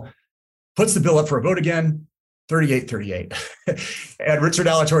bill, puts the bill up for a vote again, 38-38. And Richard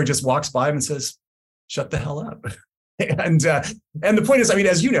Alatorre just walks by him and says, "Shut the hell up." And the point is, I mean,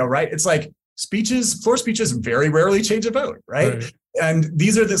 as you know, right, it's like floor speeches very rarely change a vote, right? And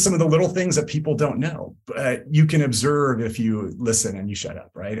these are some of the little things that people don't know, but you can observe if you listen and you shut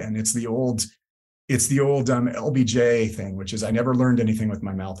up, right? And it's the old LBJ thing, which is I never learned anything with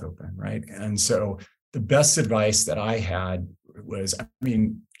my mouth open, right? And so the best advice that I had was,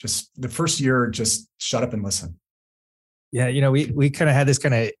 just the first year, just shut up and listen. Yeah, we kind of had this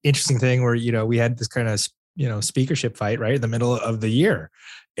kind of interesting thing where we had this kind of speakership fight right in the middle of the year.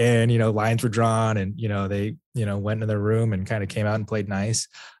 And, lines were drawn and, they, went into their room and kind of came out and played nice.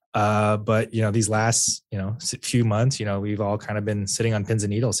 But, these last, few months, we've all kind of been sitting on pins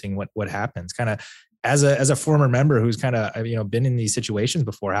and needles, seeing what happens kind of as a former member who's kind of, been in these situations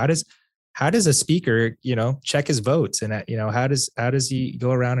before. How does a speaker, check his votes and, how does he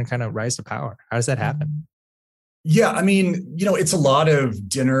go around and kind of rise to power? How does that happen? Yeah. It's a lot of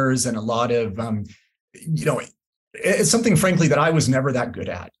dinners and a lot of, it's something, frankly, that I was never that good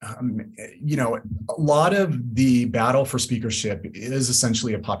at. A lot of the battle for speakership is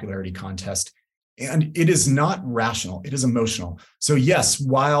essentially a popularity contest. And it is not rational, it is emotional. So yes,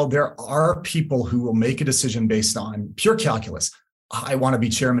 while there are people who will make a decision based on pure calculus, I want to be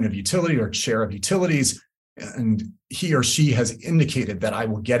chairman of utility or chair of utilities, and he or she has indicated that I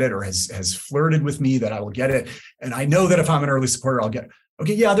will get it, or has flirted with me that I will get it. And I know that if I'm an early supporter, I'll get it.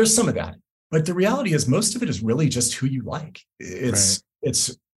 Okay, yeah, there's some of that. But the reality is most of it is really just who you like. It's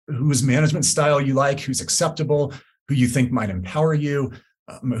whose management style you like, who's acceptable, who you think might empower you,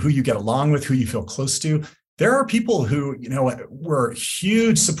 who you get along with, who you feel close to. There are people who, were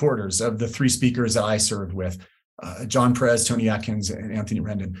huge supporters of the three speakers that I served with, John Perez, Tony Atkins, and Anthony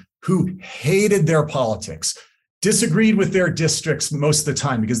Rendon, who hated their politics, disagreed with their districts most of the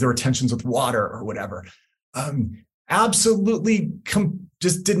time because there were tensions with water or whatever. Absolutely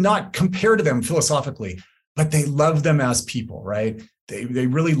just did not compare to them philosophically, but they loved them as people, right? They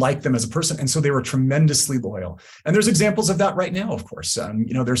really liked them as a person. And so they were tremendously loyal. And there's examples of that right now, of course.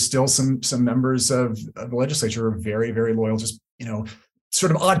 There's still some members of the legislature who are very, very loyal, just, sort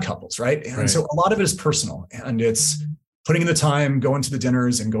of odd couples, right? And so a lot of it is personal, and it's putting in the time, going to the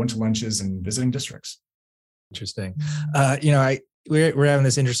dinners and going to lunches and visiting districts. Interesting. We're having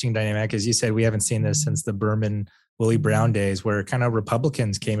this interesting dynamic. As you said, we haven't seen this since the Berman Willie Brown days, where kind of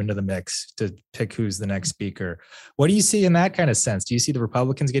Republicans came into the mix to pick who's the next speaker. What do you see in that kind of sense? Do you see the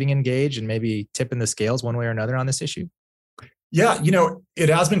Republicans getting engaged and maybe tipping the scales one way or another on this issue? Yeah, it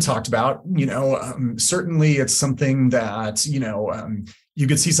has been talked about. Certainly it's something that, you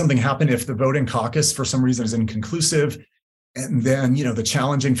could see something happen if the vote in caucus for some reason is inconclusive. And then, the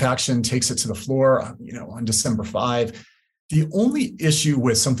challenging faction takes it to the floor, on December 5. The only issue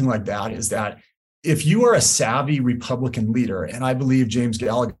with something like that is that if you are a savvy Republican leader, and I believe James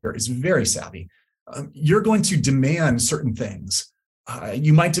Gallagher is very savvy, you're going to demand certain things.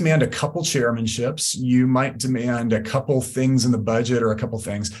 You might demand a couple chairmanships. You might demand a couple things in the budget or a couple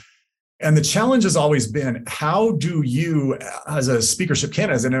things. And the challenge has always been, how do you, as a speakership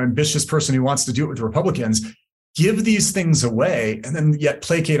candidate, as an ambitious person who wants to do it with the Republicans, give these things away and then yet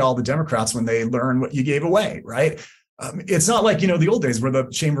placate all the Democrats when they learn what you gave away, right? It's not like, the old days where the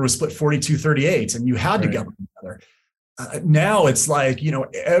chamber was split 42-38 and you had to govern together. Now it's like,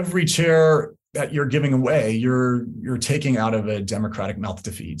 every chair that you're giving away, you're taking out of a Democratic mouth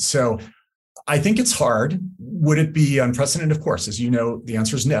to feed. So I think it's hard. Would it be unprecedented? Of course, as you know, the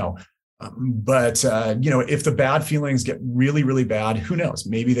answer is no. But if the bad feelings get really, really bad, who knows?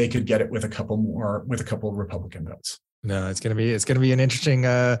 Maybe they could get it with a couple of Republican votes. No, it's gonna be an interesting,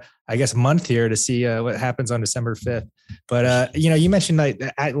 month here to see what happens on December 5th. But you mentioned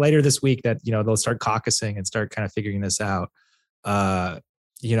later this week that they'll start caucusing and start kind of figuring this out. How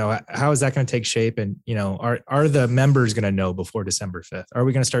is that going to take shape? And are the members going to know before December 5th? Are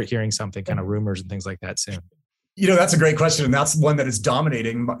we going to start hearing something, kind of rumors and things like that soon? That's a great question. And that's one that is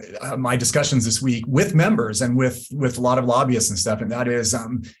dominating my discussions this week with members and with a lot of lobbyists and stuff. And that is,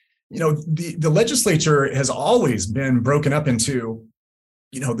 the legislature has always been broken up into,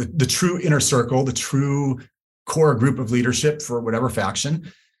 the true inner circle, the true core group of leadership for whatever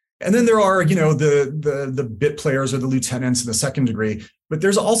faction. And then there are, the bit players or the lieutenants in the second degree. But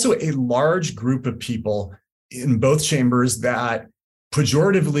there's also a large group of people in both chambers that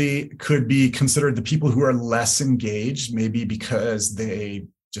pejoratively could be considered the people who are less engaged, maybe because they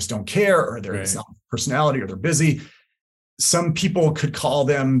just don't care, or they're not personality, or they're busy. Some people could call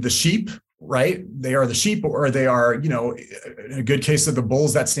them the sheep, right? They are the sheep, or they are, in a good case of the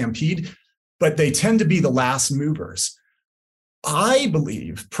bulls that stampede, but they tend to be the last movers. I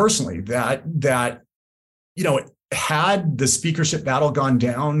believe personally that had the speakership battle gone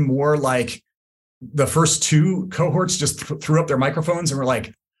down more like the first two cohorts just threw up their microphones and were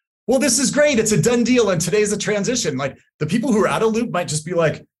like, well, this is great, it's a done deal, and today's a transition. Like, the people who are out of loop might just be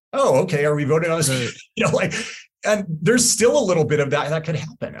like, oh, okay, are we voting on this? And there's still a little bit of that could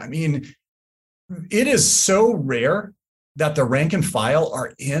happen. I mean, it is so rare that the rank and file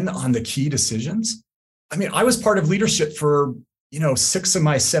are in on the key decisions. I mean, I was part of leadership for, 6 of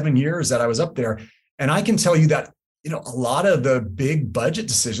my 7 years that I was up there. And I can tell you that, a lot of the big budget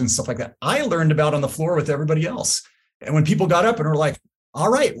decisions, stuff like that, I learned about on the floor with everybody else. And when people got up and were like, all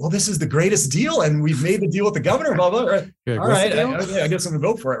right, well, this is the greatest deal, and we've made the deal with the governor, blah, blah, blah. All right, I guess I'm gonna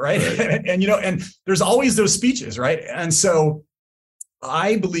vote for it, right? And and there's always those speeches, right? And so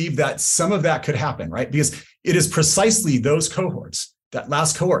I believe that some of that could happen, right? Because it is precisely those cohorts, that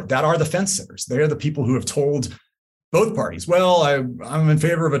last cohort, that are the fence sitters. They're the people who have told both parties, well, I'm in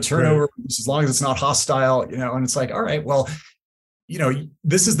favor of a turnover as long as it's not hostile, and it's like, all right, well,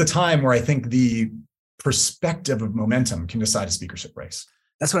 this is the time where I think the perspective of momentum can decide a speakership race.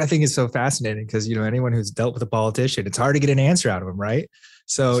 That's what I think is so fascinating, because, anyone who's dealt with a politician, it's hard to get an answer out of them, right?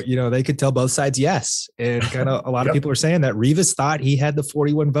 So, they could tell both sides yes. And kind of a lot of people are saying that Rivas thought he had the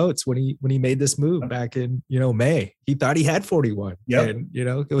 41 votes when he made this move back in, May. He thought he had 41. And,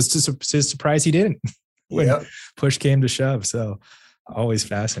 it was just a surprise he didn't when push came to shove. So always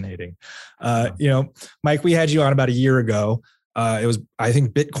fascinating. Mike, we had you on about a year ago. I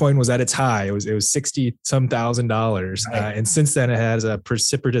think Bitcoin was at its high. It was 60 some $1,000. Right. And since then it has a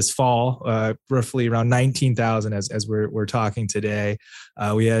precipitous fall, roughly around 19,000 as we're talking today.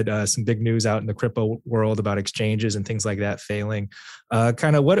 We had some big news out in the crypto world about exchanges and things like that failing.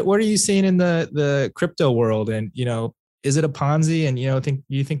 Kind of what are you seeing in the crypto world? And, is it a Ponzi? And,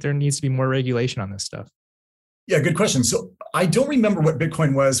 you think there needs to be more regulation on this stuff? Yeah, good question. So I don't remember what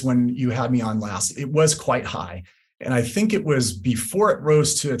Bitcoin was when you had me on last. It was quite high. And I think it was before it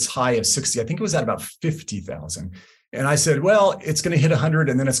rose to its high of 60. I think it was at about 50,000. And I said, well, it's going to hit 100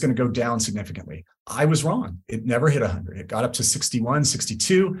 and then it's going to go down significantly. I was wrong. It never hit 100. It got up to 61,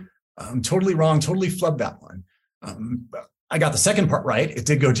 62. I'm totally wrong, totally flubbed that one. I got the second part right. It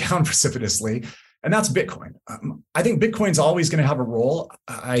did go down precipitously. And that's Bitcoin. I think Bitcoin's always going to have a role.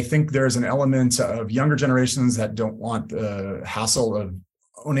 I think there's an element of younger generations that don't want the hassle of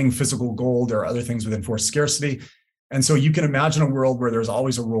owning physical gold or other things with enforced scarcity. And so you can imagine a world where there's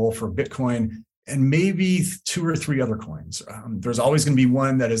always a role for Bitcoin and maybe 2 or 3 other coins. There's always going to be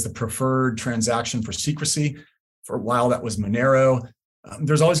one that is the preferred transaction for secrecy. For a while, that was Monero.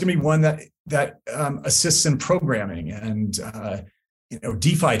 There's always going to be one that assists in programming and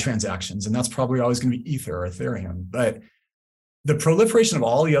DeFi transactions, and that's probably always going to be Ether or Ethereum. But the proliferation of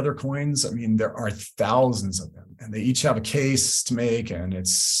all the other coins, I mean, there are thousands of them, and they each have a case to make. And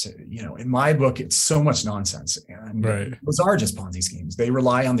it's, in my book, it's so much nonsense. And those are just Ponzi schemes. They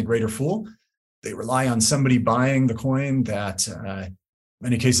rely on the greater fool. They rely on somebody buying the coin that in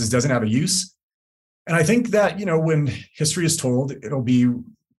many cases doesn't have a use. And I think that, when history is told, it'll be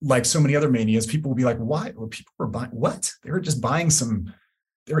like so many other manias. People will be like, why? Well, people were buying what? They were just buying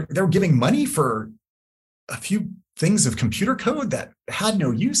they were giving money for a few things of computer code that had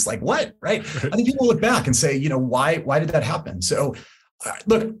no use. Like what, right? I think people look back and say, why did that happen? So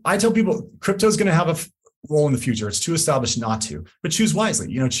look, I tell people crypto is going to have a role in the future. It's too established not to, but choose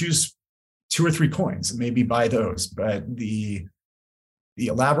wisely, choose 2 or 3 coins and maybe buy those. But the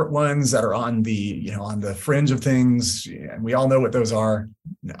elaborate ones that are on the fringe of things, and we all know what those are.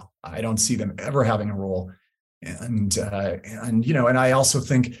 No, I don't see them ever having a role. And I also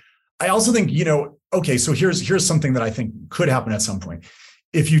think, okay, so here's something that I think could happen at some point.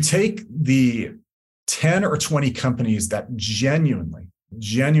 If you take the 10 or 20 companies that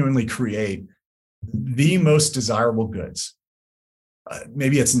genuinely create the most desirable goods,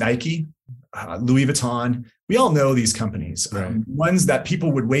 maybe it's Nike, Louis Vuitton. We all know these companies, ones that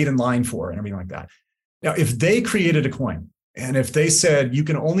people would wait in line for and everything like that. Now, if they created a coin and if they said you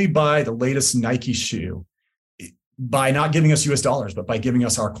can only buy the latest Nike shoe by not giving us US dollars, but by giving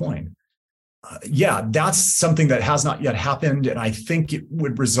us our coin, that's something that has not yet happened. And I think it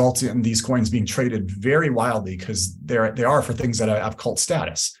would result in these coins being traded very wildly because they are for things that have cult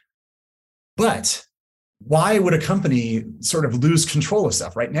status. But why would a company sort of lose control of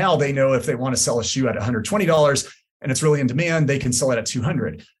stuff? Right now, they know if they want to sell a shoe at $120 and it's really in demand, they can sell it at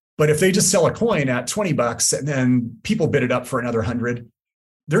 $200. But if they just sell a coin at $20 and then people bid it up for another $100,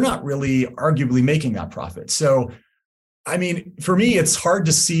 they're not really arguably making that profit. So, I mean, for me, it's hard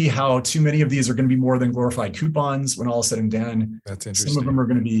to see how too many of these are going to be more than glorified coupons when all is said and done. That's interesting. Some of them are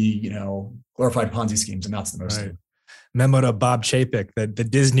going to be, glorified Ponzi schemes, and that's the most. Right. Memo to Bob Chapek, the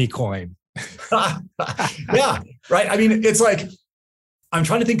Disney coin. Yeah, right. I mean, it's like, I'm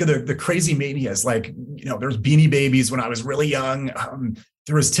trying to think of the crazy manias. Like, there's Beanie Babies when I was really young.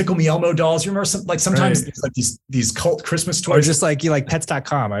 There was Tickle Me Elmo dolls. You remember sometimes there's like these cult Christmas toys. Or just like you like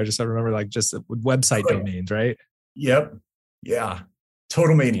pets.com. I remember like just website domains, right? Yep. Yeah.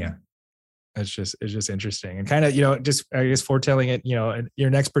 Total mania. It's just interesting and kind of, just I guess foretelling it, your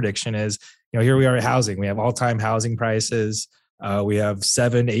next prediction is, here we are at housing. We have all-time housing prices. We have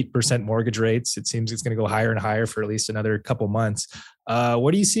 7-8% mortgage rates. It seems it's going to go higher and higher for at least another couple months.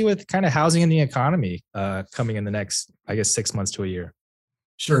 What do you see with kind of housing in the economy coming in the next, I guess, 6 months to a year?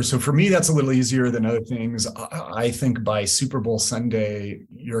 Sure. So for me, that's a little easier than other things. I think by Super Bowl Sunday,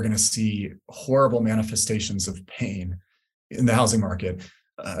 you're going to see horrible manifestations of pain in the housing market.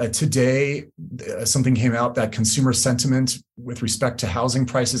 Today, something came out that consumer sentiment with respect to housing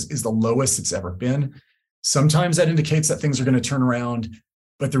prices is the lowest it's ever been. Sometimes that indicates that things are going to turn around.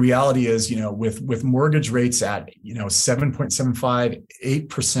 But the reality is, with mortgage rates at, 7.75,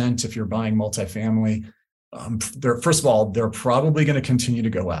 8% if you're buying multifamily, First of all, they're probably going to continue to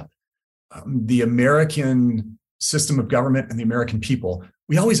go up. The American system of government and the American people,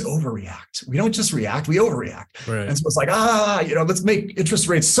 we always overreact. We don't just react, we overreact. Right. And so it's like, let's make interest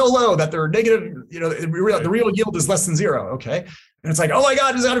rates so low that they're negative, the real yield is less than zero. Okay. And it's like, oh my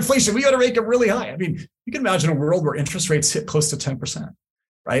God, is that inflation? We got to make it really high. I mean, you can imagine a world where interest rates hit close to 10%.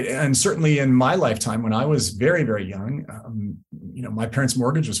 Right. And certainly in my lifetime, when I was very, very young, my parents'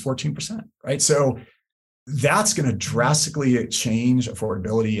 mortgage was 14%. Right. So that's going to drastically change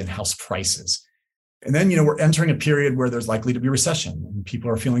affordability and house prices. And then, we're entering a period where there's likely to be recession and people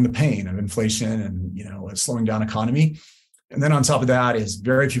are feeling the pain of inflation and, a slowing down economy. And then on top of that is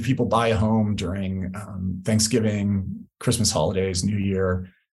very few people buy a home during Thanksgiving, Christmas holidays, New Year.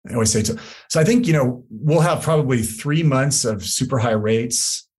 I always say so I think, we'll have probably 3 months of super high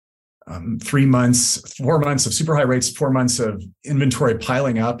rates, 4 months of super high rates, 4 months of inventory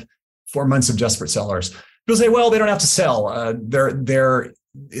piling up, 4 months of desperate sellers. People say, well, they don't have to sell. They're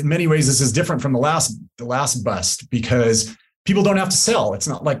in many ways, this is different from the last bust because people don't have to sell. It's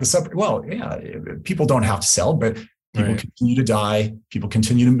not like people don't have to sell, but people continue to die. People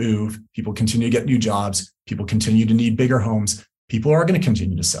continue to move. People continue to get new jobs. People continue to need bigger homes. People are going to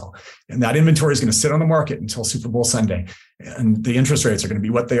continue to sell. And that inventory is going to sit on the market until Super Bowl Sunday. And the interest rates are going to be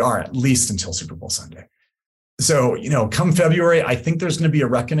what they are, at least until Super Bowl Sunday. So, come February, I think there's going to be a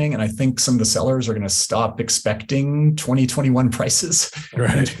reckoning. And I think some of the sellers are going to stop expecting 2021 prices.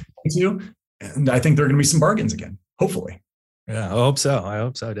 Right. And I think there are going to be some bargains again, hopefully. Yeah, I hope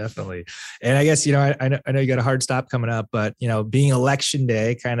so. Definitely. And I guess, I know you got a hard stop coming up, but, being election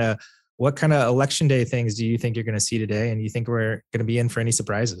day, what kind of election day things do you think you're going to see today? And do you think we're going to be in for any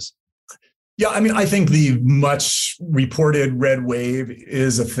surprises? Yeah, I think the much reported red wave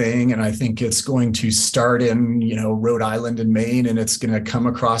is a thing, and I think it's going to start in, Rhode Island and Maine, and it's going to come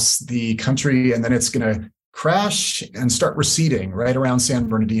across the country, and then it's going to crash and start receding right around San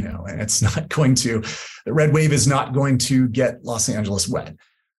Bernardino. And the red wave is not going to get Los Angeles wet.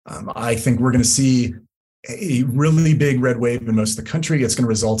 I think we're going to see a really big red wave in most of the country. It's going to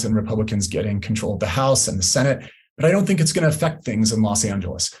result in Republicans getting control of the House and the Senate, but I don't think it's going to affect things in Los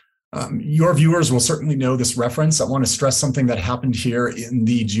Angeles. Your viewers will certainly know this reference. I want to stress something that happened here in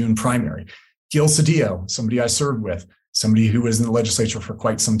the June primary. Gil Cedillo, somebody I served with, somebody who was in the legislature for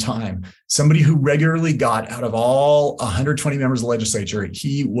quite some time, somebody who regularly got out of all 120 members of the legislature,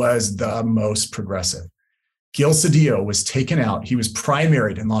 he was the most progressive. Gil Cedillo was taken out. He was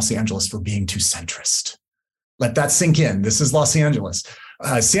primaried in Los Angeles for being too centrist. Let that sink in. This is Los Angeles.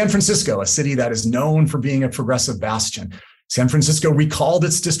 San Francisco, a city that is known for being a progressive bastion. San Francisco recalled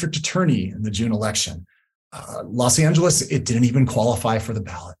its district attorney in the June election. Los Angeles, it didn't even qualify for the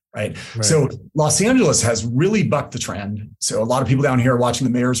ballot, right? So Los Angeles has really bucked the trend. So a lot of people down here are watching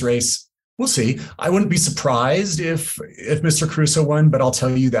the mayor's race. We'll see. I wouldn't be surprised if Mr. Caruso won, but I'll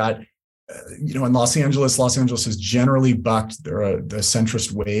tell you that, in Los Angeles has generally bucked the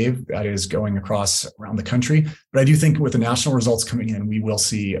centrist wave that is going across around the country. But I do think with the national results coming in, we will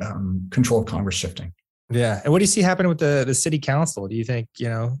see control of Congress shifting. Yeah. And what do you see happening with the city council? Do you think,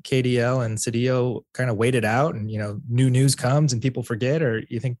 KDL and Cedillo kind of wait it out and, new news comes and people forget, or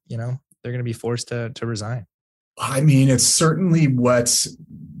you think, they're going to be forced to resign? It's certainly what,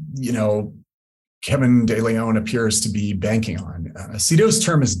 Kevin De Leon appears to be banking on. Cedillo's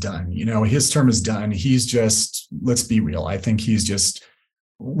term is done. His term is done. He's just, let's be real. I think he's just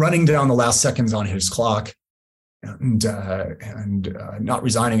running down the last seconds on his clock. And not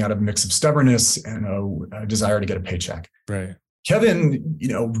resigning out of a mix of stubbornness and a desire to get a paycheck. Right. Kevin,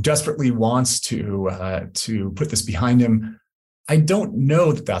 desperately wants to put this behind him. I don't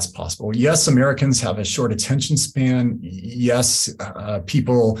know that that's possible. Yes, Americans have a short attention span. Yes,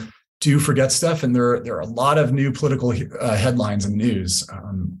 people do forget stuff, and there are a lot of new political headlines and news.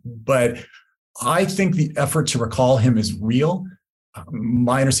 But I think the effort to recall him is real.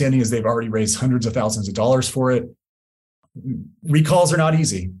 My understanding is they've already raised hundreds of thousands of dollars for it. Recalls are not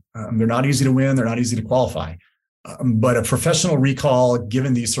easy. They're not easy to win. They're not easy to qualify. But a professional recall,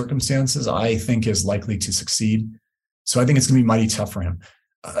 given these circumstances, I think is likely to succeed. So I think it's going to be mighty tough for him.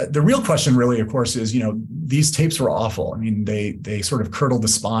 The real question really, of course, is, these tapes were awful. They sort of curdled the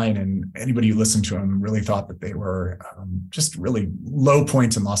spine, and anybody who listened to them really thought that they were just really low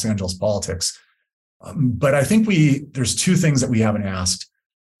points in Los Angeles politics. But I think there's two things that we haven't asked.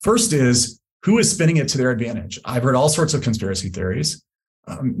 First is, who is spinning it to their advantage? I've heard all sorts of conspiracy theories,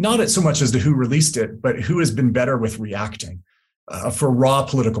 not so much as to who released it, but who has been better with reacting for raw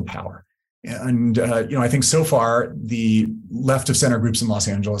political power. And, I think so far, the left of center groups in Los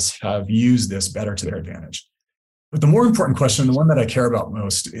Angeles have used this better to their advantage. But the more important question, the one that I care about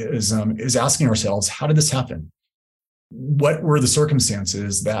most, is asking ourselves, how did this happen? What were the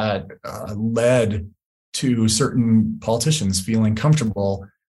circumstances that led to certain politicians feeling comfortable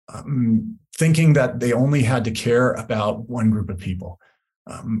thinking that they only had to care about one group of people?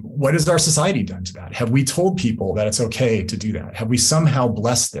 What has our society done to that? Have we told people that it's okay to do that? Have we somehow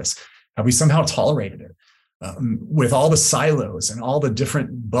blessed this? Have we somehow tolerated it? With all the silos and all the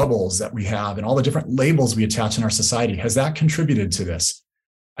different bubbles that we have and all the different labels we attach in our society, has that contributed to this?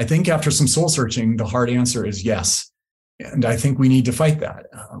 I think after some soul searching, the hard answer is yes. And I think we need to fight that.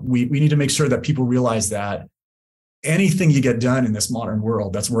 We need to make sure that people realize that anything you get done in this modern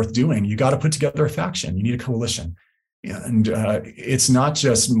world that's worth doing, you got to put together a faction. You need a coalition. And it's not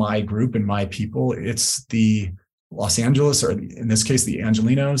just my group and my people. It's the Los Angeles, or in this case, the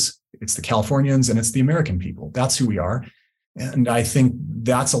Angelinos. It's the Californians, and it's the American people. That's who we are. And I think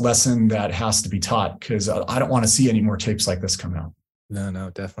that's a lesson that has to be taught, because I don't want to see any more tapes like this come out. No,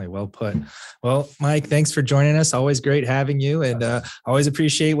 definitely. Well put. Well, Mike, thanks for joining us. Always great having you, and always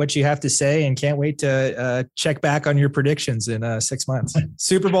appreciate what you have to say, and can't wait to check back on your predictions in 6 months.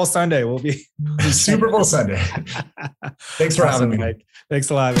 Super Bowl Sunday will be Super Bowl Sunday. Thanks for having me, Mike. Thanks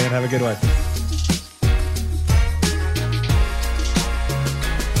a lot, man. Have a good one.